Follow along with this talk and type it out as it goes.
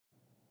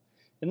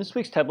In this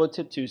week's Tableau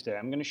Tip Tuesday,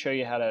 I'm going to show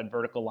you how to add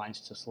vertical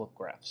lines to slope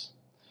graphs.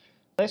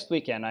 Last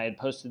weekend, I had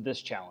posted this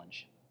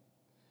challenge.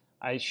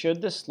 I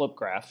showed this slope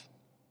graph,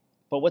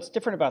 but what's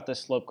different about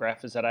this slope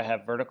graph is that I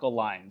have vertical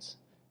lines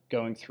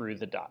going through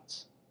the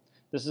dots.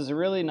 This is a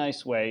really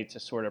nice way to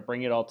sort of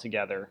bring it all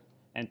together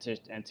and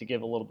to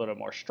give a little bit of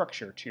more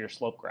structure to your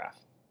slope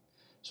graph.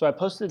 So I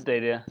posted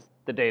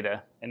the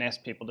data and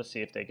asked people to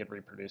see if they could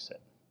reproduce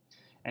it.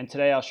 And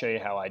today I'll show you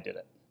how I did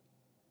it.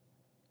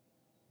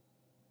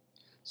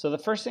 So the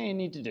first thing you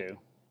need to do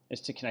is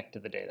to connect to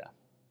the data.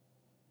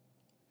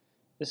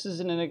 This is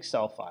in an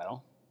Excel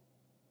file,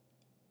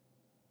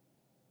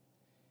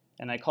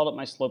 and I called it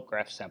my slope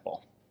graph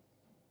sample.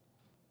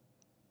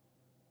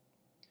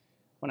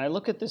 When I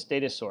look at this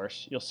data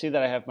source, you'll see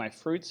that I have my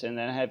fruits and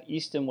then I have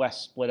east and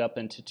west split up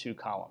into two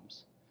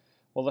columns.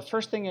 Well, the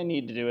first thing I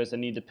need to do is I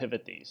need to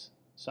pivot these.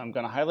 So I'm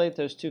going to highlight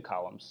those two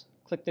columns,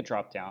 click the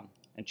drop down,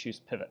 and choose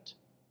pivot.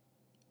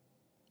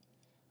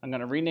 I'm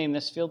going to rename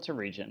this field to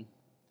region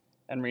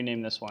and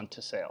rename this one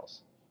to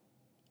sales.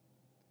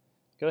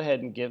 Go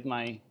ahead and give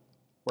my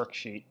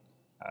worksheet,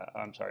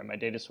 my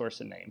data source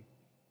a name.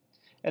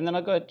 And then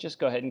I'll just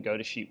go ahead and go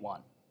to sheet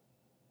 1.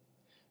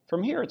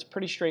 From here, it's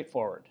pretty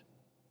straightforward.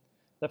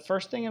 The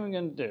first thing I'm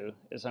going to do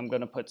is I'm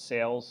going to put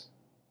sales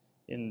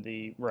in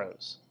the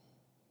rows.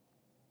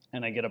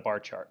 And I get a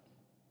bar chart.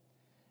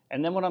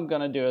 And then what I'm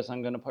going to do is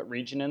I'm going to put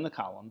region in the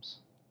columns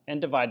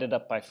and divide it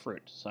up by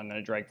fruit. So I'm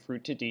going to drag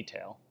fruit to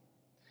detail.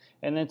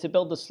 And then to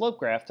build the slope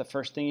graph, the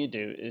first thing you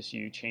do is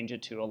you change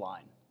it to a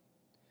line.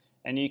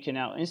 And you can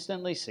now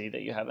instantly see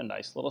that you have a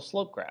nice little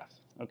slope graph.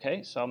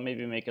 Okay, so I'll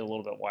maybe make it a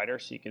little bit wider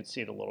so you can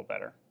see it a little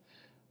better.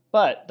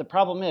 But the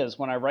problem is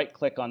when I right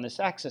click on this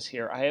axis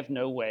here, I have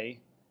no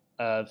way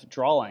of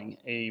drawing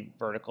a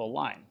vertical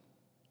line.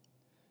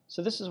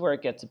 So this is where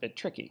it gets a bit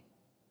tricky.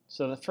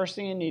 So the first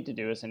thing I need to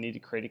do is I need to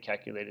create a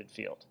calculated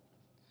field.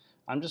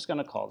 I'm just going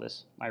to call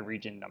this my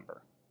region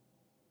number.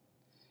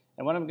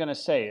 And what I'm going to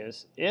say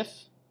is if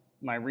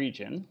my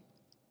region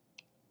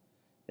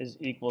is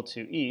equal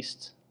to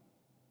east,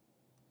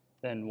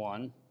 then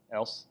 1,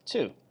 else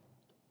 2.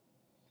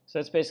 So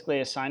that's basically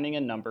assigning a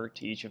number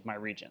to each of my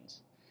regions.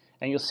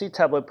 And you'll see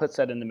Tableau puts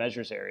that in the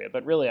measures area,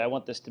 but really I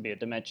want this to be a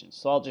dimension,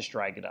 so I'll just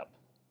drag it up.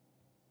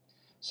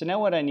 So now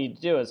what I need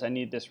to do is I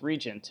need this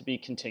region to be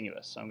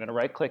continuous. So I'm going to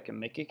right click and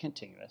make it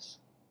continuous.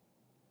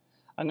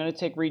 I'm going to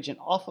take region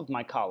off of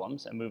my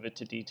columns and move it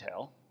to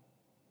detail,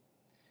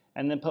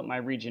 and then put my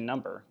region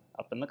number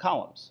up in the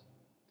columns.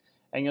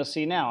 And you'll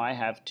see now I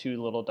have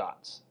two little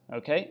dots.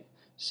 Okay,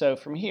 so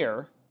from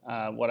here,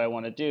 what I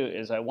want to do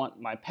is I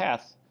want my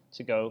path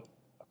to go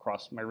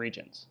across my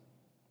regions.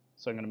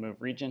 So I'm going to move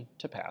region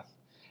to path.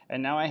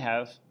 And now I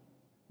have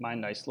my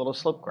nice little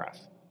slope graph.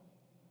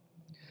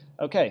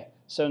 Okay,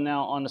 so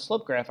now on the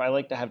slope graph, I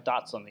like to have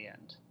dots on the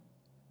end.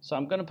 So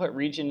I'm going to put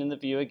region in the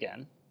view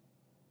again.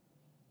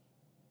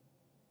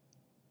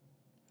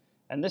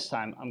 And this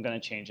time, I'm going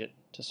to change it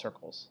to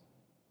circles.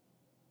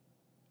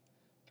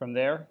 From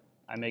there,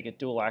 I make it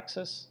dual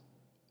axis,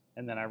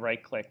 and then I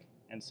right click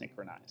and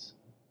synchronize.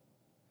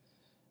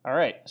 All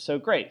right, so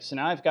great. So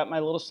now I've got my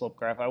little slope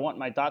graph. I want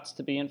my dots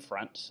to be in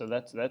front, so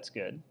that's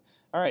good.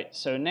 All right,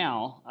 so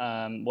now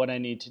what I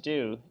need to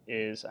do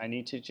is I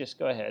need to just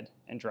go ahead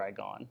and drag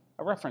on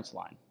a reference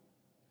line.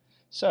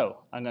 So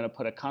I'm going to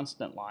put a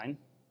constant line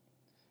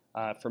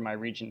for my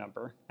region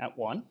number at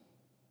 1.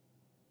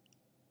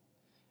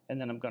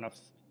 And then I'm going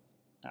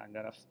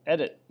to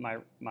edit my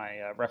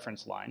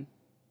reference line.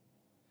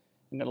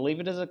 I'm going to leave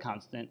it as a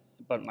constant,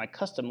 but my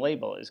custom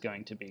label is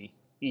going to be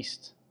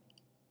east.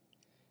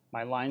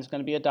 My line is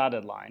going to be a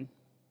dotted line,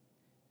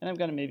 and I'm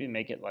going to maybe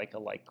make it like a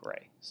light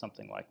gray,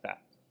 something like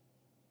that.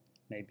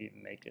 Maybe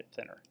even make it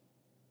thinner.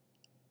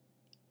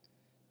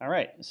 All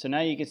right, so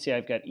now you can see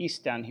I've got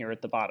east down here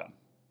at the bottom.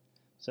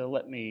 So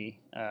let me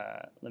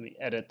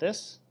edit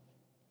this.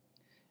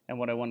 And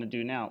what I want to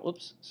do now,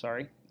 oops,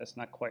 sorry, that's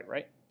not quite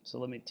right. So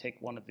let me take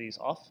one of these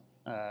off.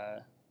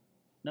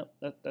 Nope,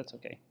 that's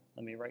okay.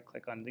 Let me right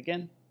click on it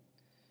again.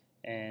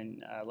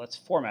 And let's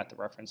format the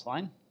reference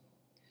line.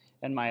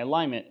 And my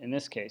alignment in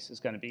this case is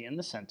going to be in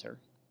the center,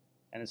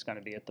 and it's going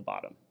to be at the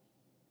bottom.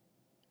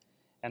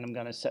 And I'm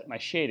going to set my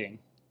shading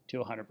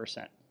to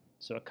 100%,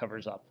 so it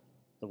covers up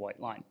the white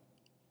line.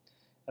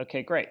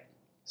 Okay, great.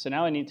 So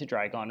now I need to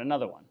drag on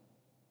another one.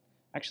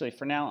 Actually,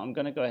 for now, I'm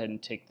going to go ahead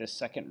and take this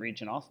second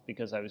region off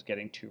because I was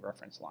getting two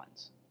reference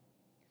lines.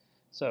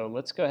 So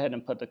let's go ahead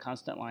and put the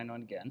constant line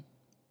on again.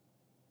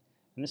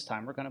 And this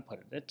time we're going to put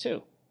it at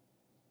 2.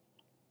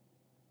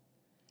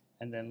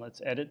 And then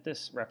let's edit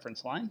this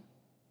reference line.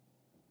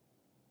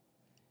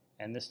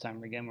 And this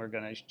time again, we're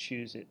going to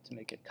choose it to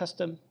make it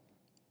custom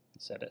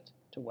and set it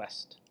to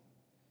west.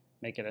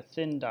 Make it a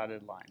thin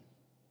dotted line.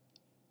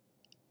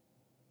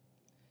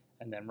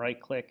 And then right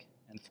click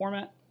and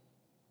format.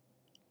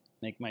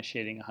 Make my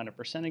shading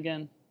 100%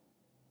 again.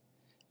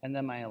 And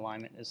then my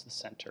alignment is the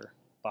center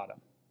bottom.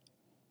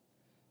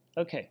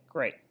 Okay,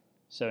 great.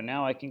 So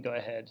now I can go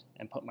ahead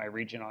and put my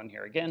region on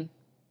here again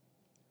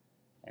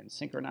and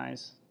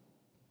synchronize,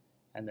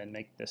 and then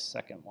make this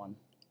second one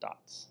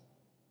dots.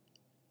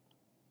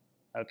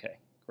 Okay,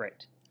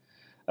 great.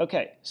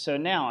 Okay, so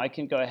now I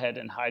can go ahead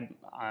and hide,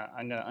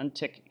 I'm going to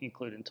untick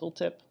Include in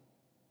Tooltip,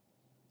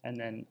 and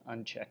then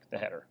uncheck the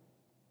header.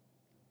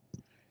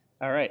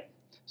 All right,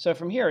 so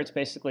from here it's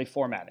basically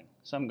formatting.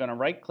 So I'm going to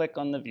right-click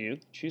on the view,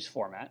 choose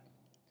Format,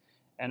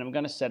 and I'm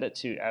going to set it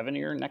to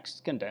Avenir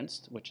Next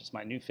Condensed, which is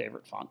my new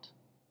favorite font.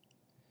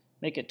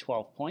 Make it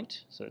 12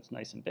 point, so it's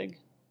nice and big.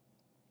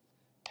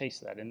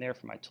 Paste that in there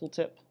for my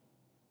tooltip.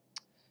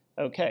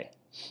 Okay.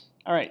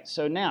 All right,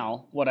 so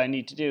now what I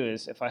need to do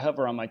is, if I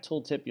hover on my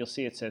tooltip, you'll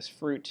see it says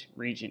Fruit,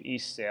 Region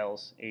East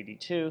Sales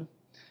 82.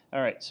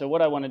 All right, so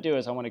what I want to do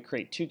is I want to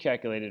create two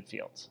calculated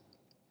fields.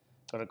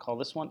 So I'm going to call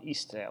this one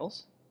East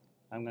Sales.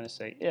 I'm going to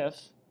say if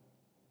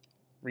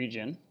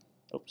region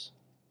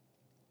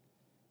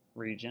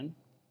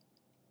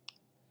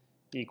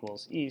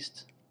equals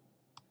East,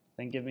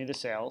 then give me the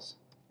sales,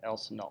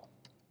 else null.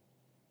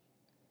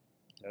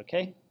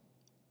 Okay,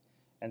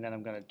 and then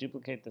I'm going to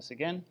duplicate this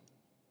again.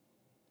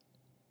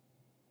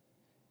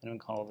 And I'm going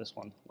to call this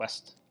one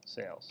West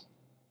Sales.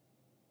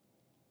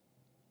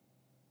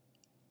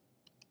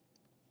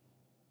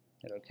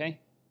 Hit OK.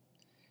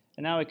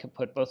 And now I can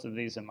put both of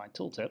these in my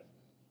tooltip.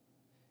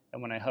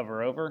 And when I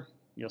hover over,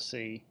 you'll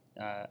see,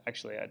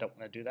 actually I don't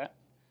want to do that.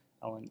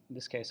 In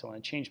this case, I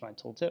want to change my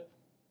tooltip.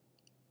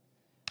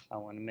 I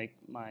want to make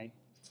my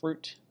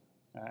fruit.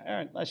 All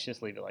right, let's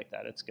just leave it like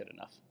that. It's good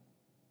enough.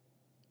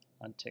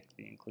 Untick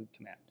the include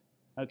command.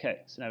 Okay,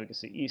 so now we can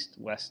see east,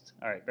 west.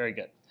 All right, very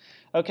good.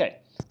 Okay,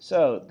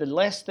 so the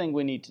last thing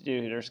we need to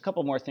do, there's a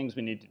couple more things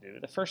we need to do.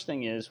 The first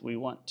thing is we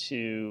want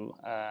to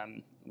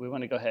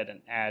go ahead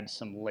and add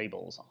some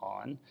labels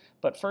on.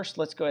 But first,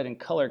 let's go ahead and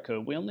color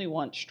code. We only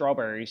want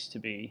strawberries to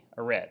be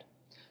a red.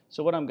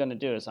 So what I'm going to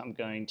do is I'm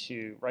going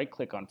to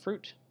right-click on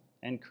fruit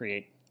and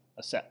create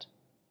a set.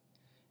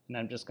 And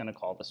I'm just going to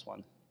call this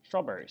one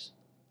strawberries.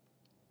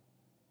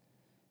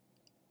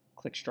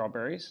 Click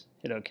strawberries,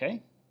 hit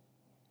OK.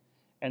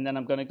 And then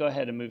I'm going to go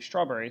ahead and move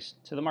strawberries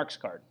to the marks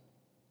card.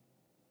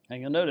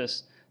 And you'll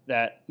notice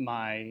that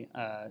my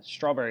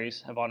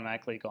strawberries have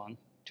automatically gone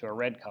to a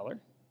red color.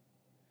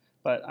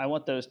 But I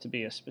want those to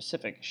be a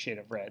specific shade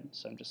of red.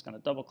 So I'm just going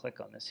to double click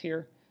on this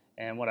here.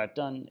 And what I've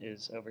done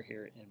is over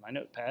here in my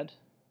notepad,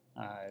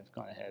 I've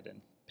gone ahead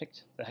and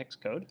picked the hex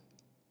code.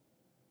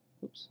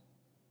 Oops.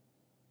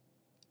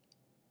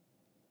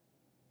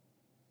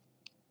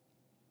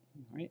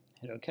 All right,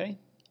 hit OK.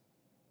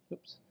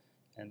 Oops.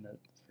 And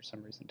for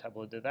some reason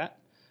Tableau did that.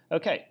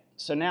 Okay,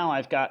 so now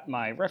I've got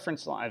my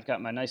reference line, I've got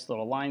my nice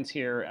little lines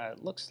here.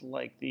 It looks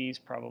like these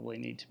probably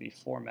need to be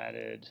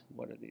formatted.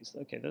 What are these?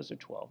 Okay, those are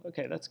 12.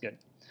 Okay, that's good.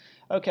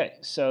 Okay,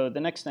 so the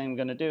next thing I'm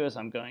going to do is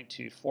I'm going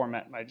to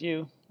format my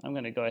view. I'm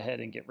going to go ahead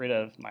and get rid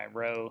of my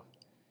row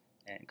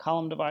and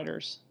column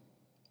dividers,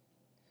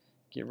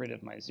 get rid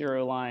of my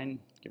zero line,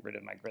 get rid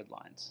of my grid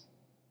lines.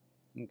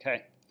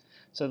 Okay,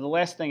 so the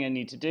last thing I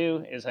need to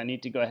do is I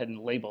need to go ahead and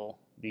label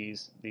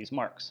these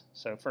marks.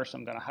 So first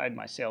I'm going to hide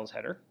my sales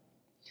header.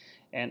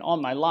 And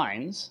on my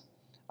lines,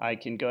 I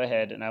can go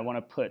ahead and I want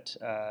to put,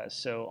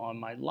 so on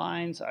my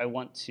lines, I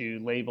want to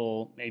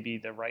label maybe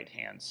the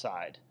right-hand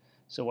side.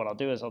 So what I'll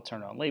do is I'll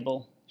turn on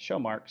label, show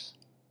marks,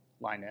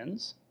 line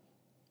ends.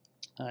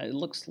 It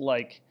looks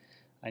like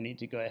I need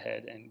to go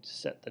ahead and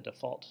set the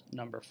default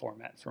number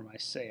format for my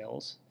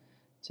sales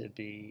to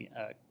be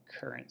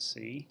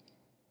currency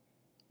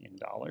in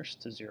dollars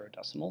to 0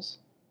 decimals.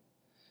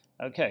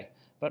 Okay,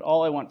 but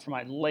all I want for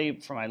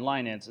my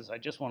line ends is I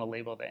just want to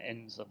label the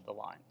ends of the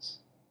lines.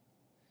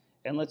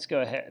 And let's go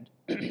ahead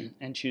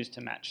and choose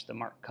to match the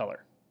mark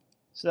color.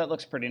 So that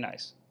looks pretty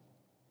nice.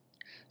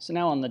 So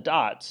now on the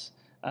dots,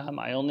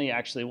 I only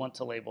actually want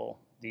to label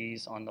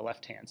these on the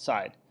left-hand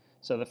side.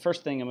 So the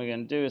first thing I'm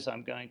going to do is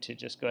I'm going to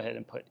just go ahead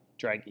and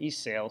drag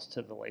East Sales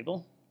to the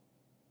label.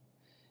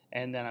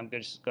 And then I'm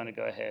just going to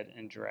go ahead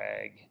and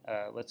drag,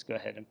 let's go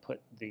ahead and put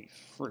the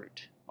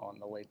fruit on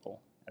the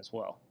label as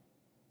well.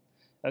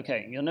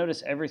 Okay, you'll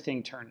notice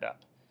everything turned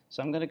up.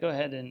 So I'm going to go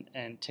ahead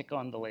and tick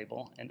on the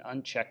label and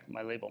uncheck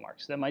my label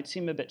marks. That might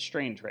seem a bit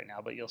strange right now,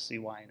 but you'll see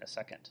why in a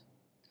second.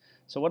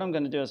 So what I'm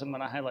going to do is I'm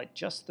going to highlight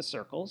just the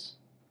circles,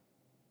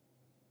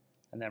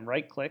 and then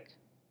right-click,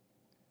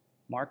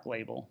 mark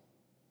label,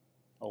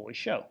 always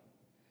show.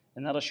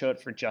 And that'll show it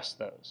for just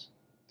those.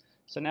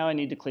 So now I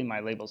need to clean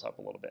my labels up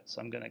a little bit. So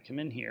I'm going to come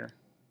in here,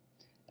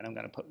 and I'm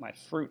going to put my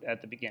fruit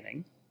at the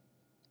beginning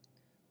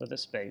with a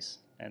space,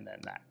 and then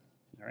that.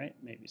 All right,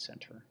 maybe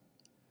center.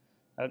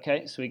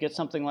 Okay, so we get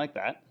something like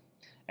that.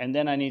 And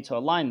then I need to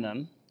align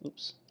them,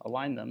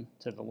 align them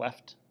to the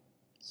left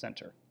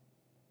center.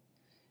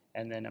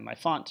 And then in my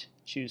font,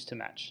 choose to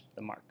match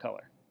the mark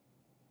color.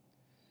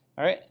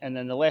 All right, and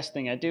then the last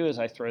thing I do is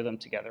I throw them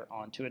together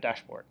onto a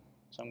dashboard.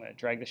 So I'm going to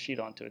drag the sheet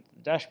onto the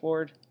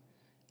dashboard.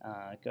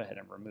 Go ahead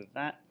and remove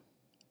that.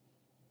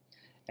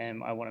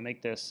 And I want to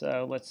make this,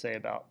 let's say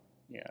about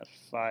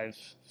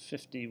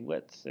 550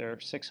 width or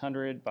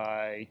 600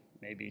 by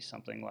maybe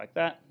something like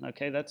that.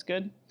 Okay, that's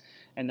good.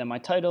 And then my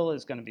title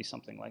is going to be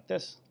something like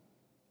this.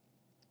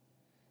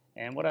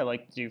 And what I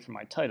like to do for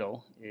my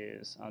title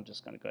is I'm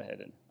just going to go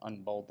ahead and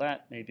unbold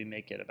that, maybe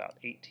make it about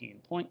 18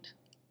 point.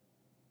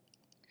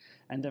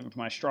 And then for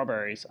my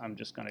strawberries, I'm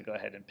just going to go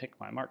ahead and pick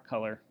my mark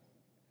color.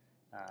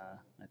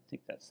 I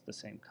think that's the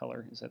same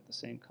color. Is that the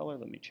same color?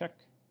 Let me check.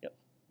 Yep,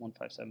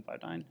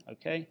 15759.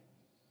 Okay.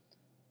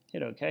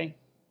 Hit OK.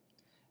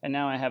 And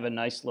now I have a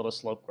nice little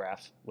slope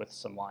graph with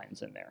some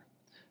lines in there.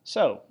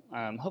 So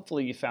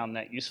hopefully you found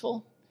that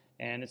useful.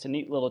 And it's a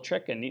neat little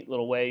trick, a neat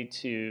little way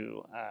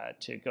to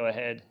go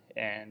ahead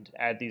and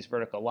add these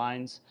vertical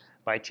lines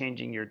by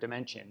changing your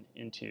dimension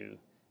into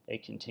a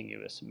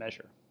continuous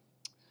measure.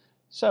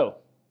 So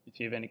if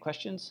you have any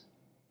questions,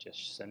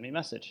 just send me a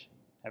message.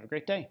 Have a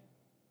great day.